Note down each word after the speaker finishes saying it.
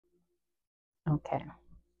Okay.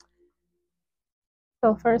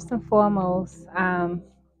 So first and foremost, I'm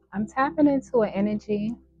tapping into an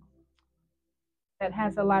energy that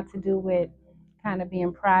has a lot to do with kind of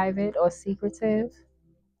being private or secretive.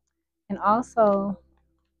 And also,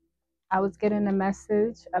 I was getting a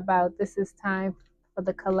message about this is time for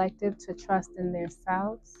the collective to trust in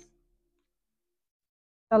themselves.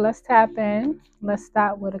 So let's tap in. Let's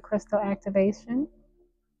start with a crystal activation.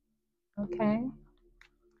 Okay.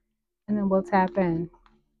 And then we'll tap in.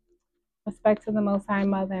 Respect to the Most High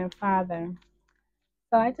Mother and Father.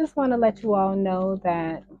 So I just want to let you all know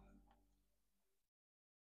that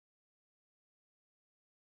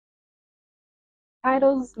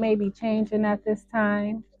titles may be changing at this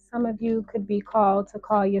time. Some of you could be called to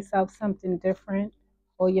call yourself something different,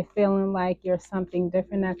 or you're feeling like you're something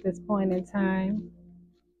different at this point in time.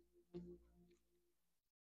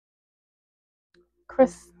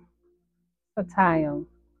 Chris Satile.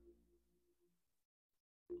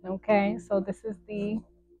 Okay, so this is the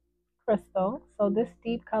crystal. So this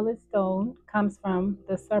deep colored stone comes from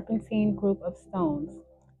the serpentine group of stones.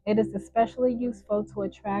 It is especially useful to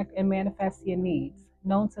attract and manifest your needs.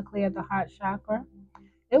 Known to clear the heart chakra,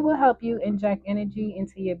 it will help you inject energy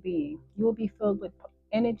into your being. You will be filled with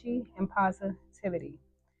energy and positivity.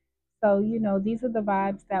 So, these are the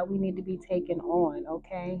vibes that we need to be taking on,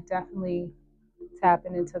 okay? Definitely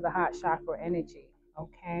tapping into the heart chakra energy,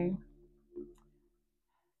 okay?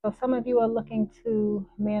 So, some of you are looking to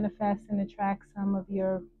manifest and attract some of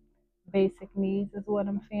your basic needs, is what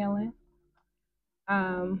I'm feeling.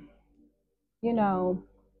 Um, you know,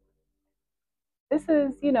 this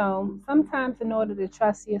is, sometimes in order to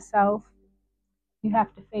trust yourself, you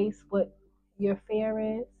have to face what your fear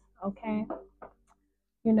is, okay?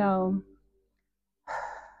 You know,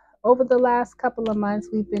 over the last couple of months,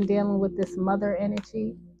 we've been dealing with this mother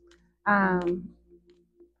energy. Um,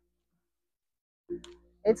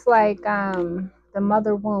 it's like the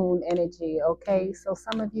mother wound energy, okay? So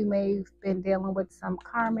some of you may have been dealing with some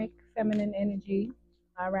karmic feminine energy,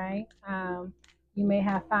 all right? You may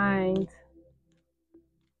have find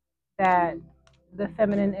that the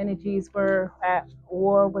feminine energies were at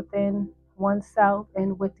war within oneself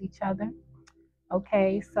and with each other,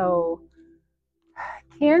 okay? So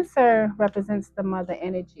Cancer represents the mother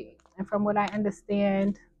energy. And from what I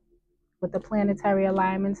understand, with the planetary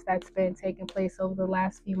alignments that's been taking place over the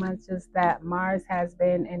last few months, is that Mars has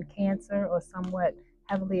been in Cancer or somewhat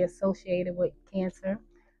heavily associated with Cancer.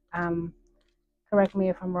 Um, Correct me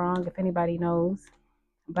if I'm wrong, if anybody knows.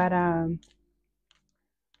 But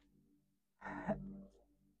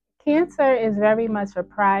Cancer is very much a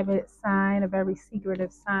private sign, a very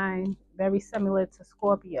secretive sign, very similar to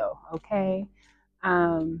Scorpio, okay?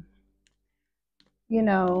 Um, you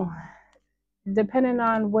know, Depending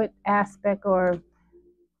on what aspect of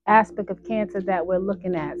Cancer that we're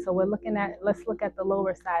looking at. So let's look at the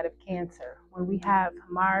lower side of Cancer. When we have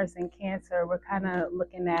Mars in Cancer, we're kind of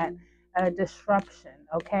looking at a disruption,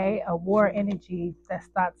 okay? A war energy that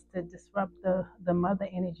starts to disrupt the mother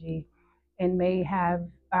energy and may have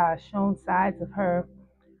shown sides of her.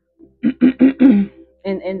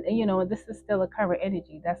 And this is still a current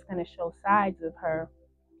energy that's going to show sides of her.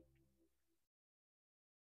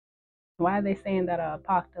 Why are they saying that are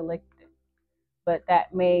apocalyptic? But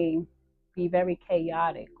that may be very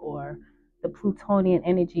chaotic, or the Plutonian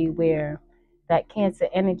energy where that Cancer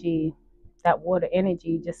energy, that water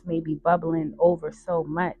energy just may be bubbling over so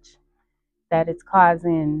much that it's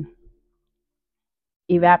causing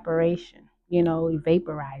evaporation,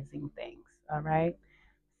 vaporizing things. All right.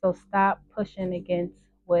 So stop pushing against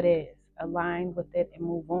what is, align with it and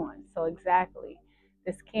move on. So exactly,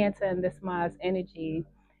 this Cancer and this Mars energy,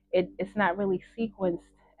 it's not really sequenced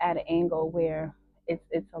at an angle where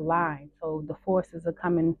it's aligned. So the forces are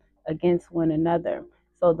coming against one another.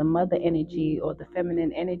 So the mother energy or the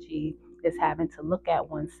feminine energy is having to look at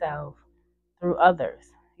oneself through others.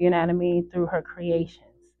 You know what I mean? Through her creations.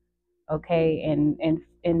 Okay,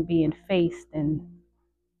 and being faced and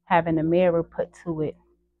having a mirror put to it,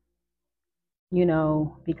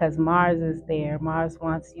 because Mars is there. Mars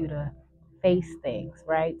wants you to face things,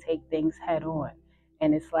 right? Take things head on.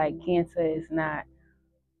 And it's like Cancer is not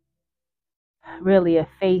really a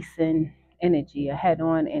facing energy, a head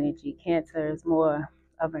on energy. Cancer is more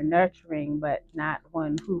of a nurturing, but not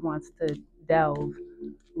one who wants to delve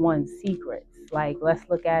one's secrets. Like, let's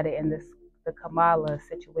look at it in the Kamala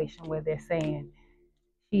situation where they're saying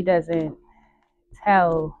she doesn't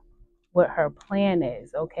tell what her plan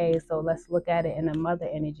is. Okay, so let's look at it in a mother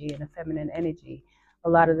energy and a feminine energy. A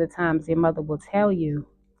lot of the times your mother will tell you,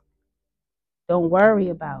 don't worry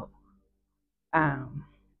about um,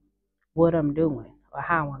 what I'm doing or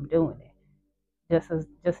how I'm doing it.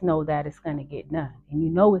 just know that it's gonna get done, and you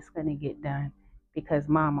know it's gonna get done because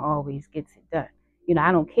Mama always gets it done.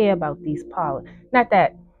 I don't care about these policies. Not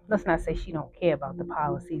that, let's not say she don't care about the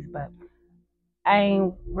policies, but I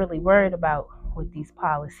ain't really worried about what these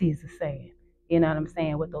policies are saying. You know what I'm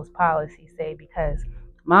saying? What those policies say, because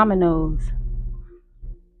Mama knows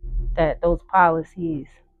that those policies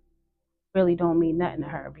really don't mean nothing to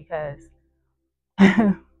her. Because,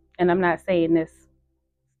 and I'm not saying this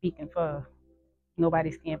speaking for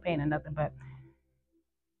nobody's campaign or nothing, but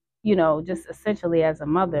just essentially as a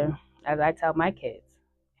mother, as I tell my kids,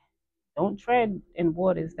 don't tread in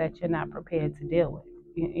waters that you're not prepared to deal with.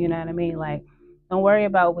 You know what I mean? Like, don't worry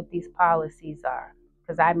about what these policies are,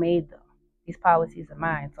 because I made them. These policies are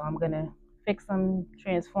mine, so I'm gonna fix them,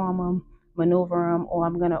 transform them, maneuver them, or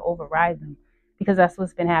I'm gonna override them, because that's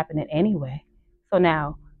what's been happening anyway. So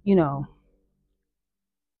now,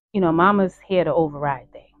 Mama's here to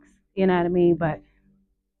override things. You know what I mean? But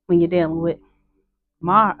when you're dealing with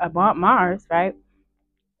Mars, right?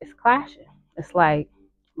 It's clashing. It's like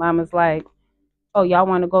Mama's like, "Oh, y'all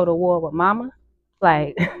want to go to war with Mama?"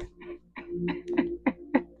 Like,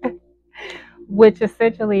 which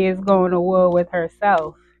essentially is going to war with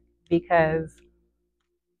herself, because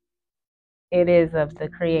it is of the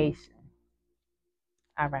creation.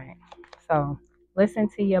 All right. So listen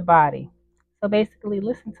to your body. So basically,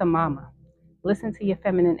 listen to Mama. Listen to your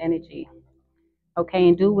feminine energy. Okay,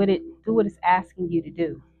 and do what it's asking you to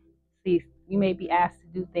do. See, you may be asked to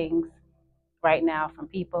do things right now from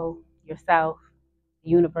people, yourself, the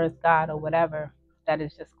universe, God, or whatever, that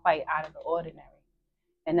is just quite out of the ordinary.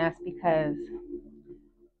 And that's because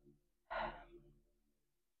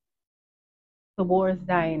the war is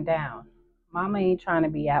dying down. Mama ain't trying to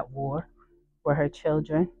be at war with her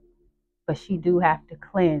children, but she do have to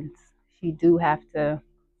cleanse. She do have to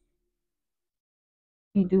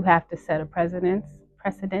set a precedence,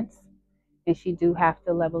 and she do have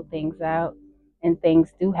to level things out, and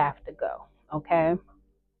things do have to go. Okay?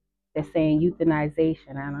 They're saying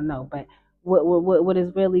euthanization. I don't know, but what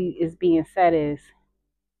is really is being said is,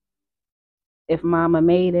 if Mama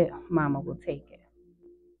made it, Mama will take it,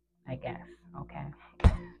 I guess. Okay.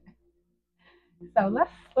 So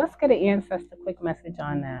let's get an ancestor quick message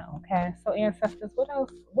on that. Okay. So ancestors, what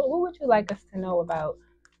else? What would you like us to know about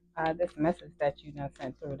this message that you done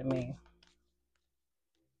sent through to me?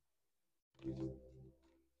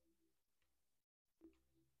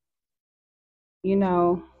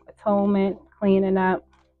 Atonement, cleaning up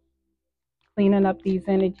these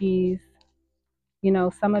energies.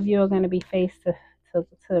 Some of you are going to be faced to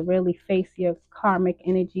really face your karmic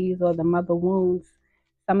energies or the mother wounds.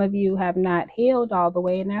 Some of you have not healed all the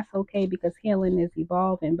way, and that's okay, because healing is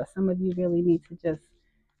evolving. But some of you really need to just,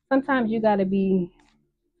 sometimes you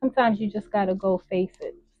just got to go face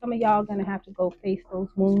it. Some of y'all are going to have to go face those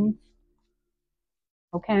wounds,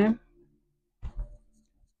 okay?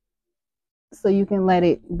 So you can let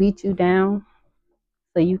it beat you down,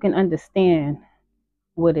 so you can understand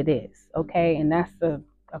what it is, okay? And that's a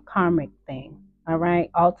karmic thing, all right?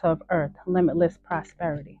 Altar of Earth, limitless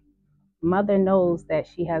prosperity. Mother knows that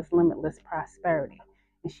she has limitless prosperity,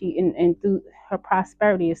 and through her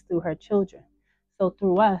prosperity is through her children. So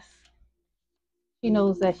through us, she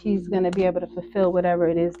knows that she's going to be able to fulfill whatever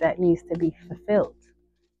it is that needs to be fulfilled.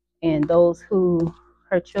 And those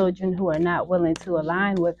her children who are not willing to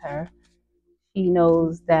align with her, she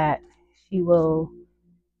knows that she will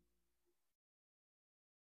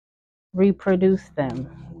reproduce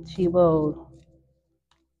them. She will,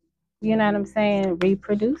 you know what I'm saying,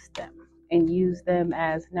 reproduce them and use them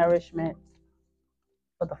as nourishment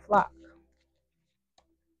for the flock.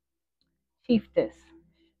 Chiefess,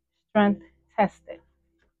 strength tested.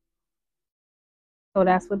 So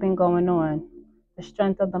that's what's been going on. The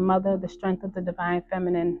strength of the mother, the strength of the divine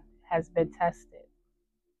feminine has been tested.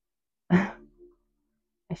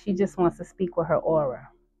 And she just wants to speak with her aura.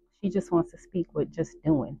 She just wants to speak with just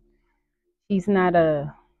doing. She's not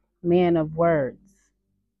a man of words.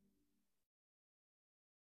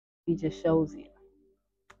 He just shows you.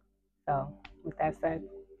 So, with that said,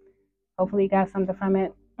 hopefully you got something from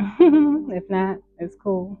it. If not, it's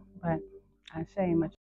cool. But I say much.